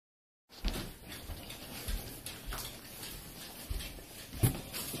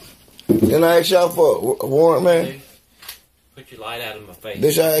Then I ask y'all for a warrant, man. Put your light out of my face.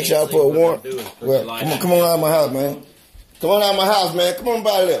 This y'all ask y'all for a warrant? Well, come on out of my house, man. Come on out of my house, man. Come on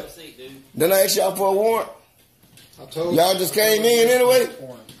by there. Then I ask y'all for a warrant. I told y'all just came in anyway?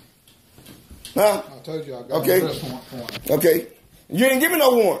 Huh? I told you I got a arrest warrant for him. Okay. You didn't give me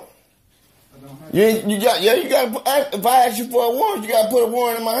no warrant. I don't have You got, if I ask you for a warrant, you got to put a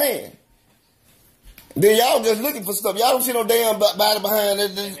warrant in my hand. Then y'all just looking for stuff. Y'all don't see no damn body behind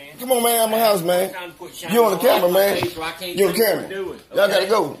it. Hey, come on, man, out of my house, man. You on the camera, man. You on the camera. Y'all got to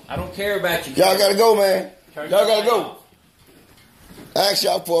go. I don't care about you. Y'all got to go, man. Y'all got to go. I asked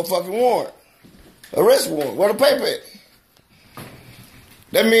y'all for a fucking warrant. Arrest warrant. Where the paper at?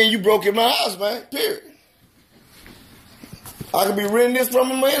 That means you broke in my house, man. Period. I could be renting this from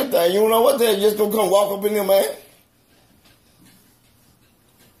him or anything. You don't know what the hell. You just gonna come walk up in there, man.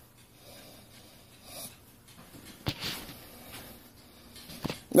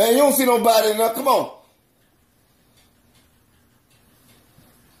 Man, you don't see nobody enough. Come on.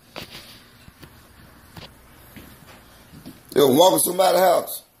 You're walking somebody's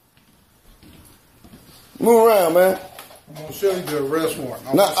house. Move around, man. I'm going to show you the arrest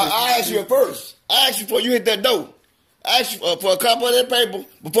warrant. Now, I asked you first. I asked you before you hit that door. I asked you for a copy of that paper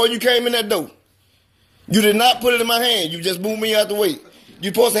before you came in that door. You did not put it in my hand. You just moved me out the way. You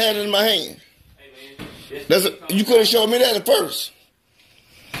supposed to have it in my hand. Hey, man. You could have showed me that at first.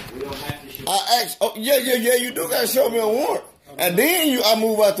 We don't have to show I asked, oh, yeah, you do got to show me a warrant. And then I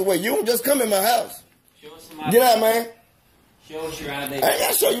move out the way. You don't just come in my house. Show us some ID. Get out, man. Show us your ID. I ain't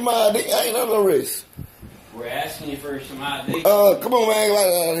got to show you my ID. I ain't on no risk. We're asking you for some ID. Come on, man. Get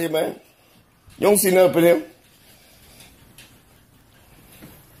out of here, man. You don't see nothing in him.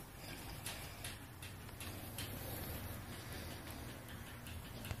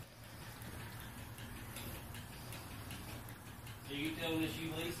 So you telling us you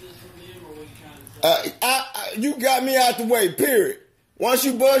leased this from them, or what you trying to say? You got me out the way, period. Once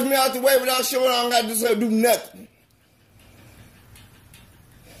you buzz me out the way without showing, I don't got to do nothing.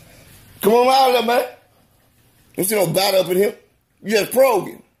 Come on out of there, man. You see no bite up in him. You just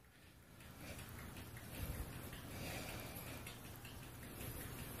probing.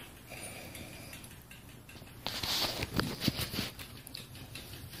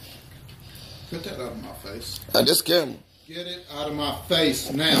 Put that out of my face. This camera. Get it out of my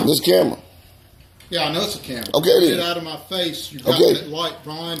face now. This camera. Yeah, I know it's a camera. Okay, Get it out of my face. You got that light,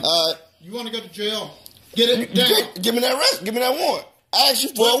 Brian. You want to go to jail? Get it down. Give me that rest. Give me that warrant. I asked you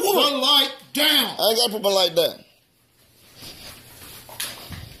for a warrant. Put the light down. I ain't got to put my light down.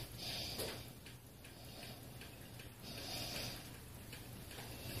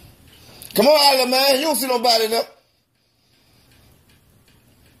 Come on out of there, man. You don't see nobody there.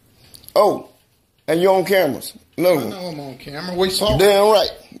 Oh, and you're on cameras. No. I know I'm on camera. We saw. Damn right.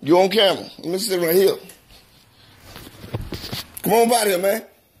 You're on camera. Let me sit right here. Come on out here, man.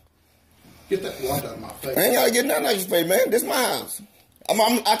 Get that light out of my face. I ain't got to get nothing out of your face, man. This is my house.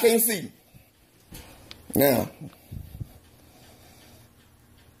 I can't see. Now.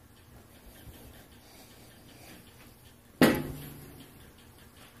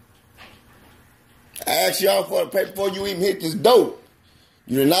 I asked y'all for the paper before you even hit this door.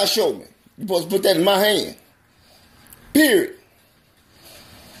 You did not show me. You're supposed to put that in my hand. Period.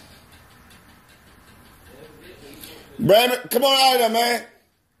 Brandon, come on out of there, man.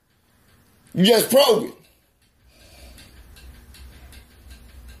 You just probe it.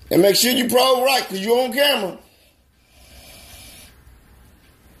 And make sure you probe right, because you're on camera.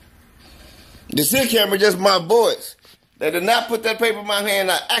 The C camera just my voice. They did not put that paper in my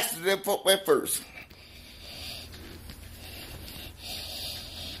hand. I asked them for it first.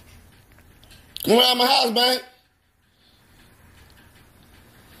 Come out of my house, man.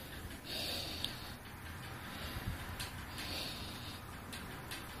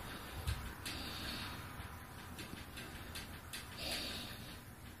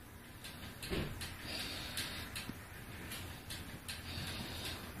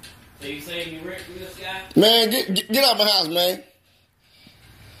 So you saying you rent from this guy? Man, get out of my house, man.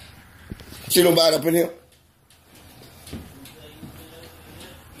 See nobody up in here?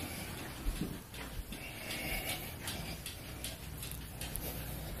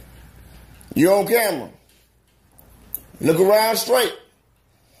 You're on camera. Look around straight.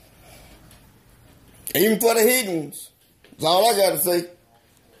 Even for the hidden ones. That's all I got to say.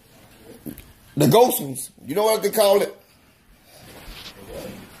 The ghost ones. You know what they call it?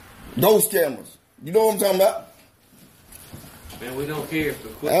 Ghost cameras. You know what I'm talking about? Man, we don't care.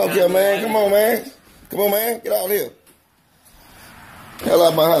 I don't care, man. Come on, man. Come on, man. Get out of here. Hell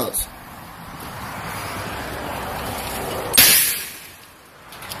out of my house.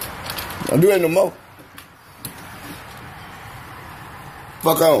 Don't do that no more.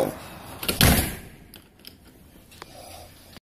 Fuck on.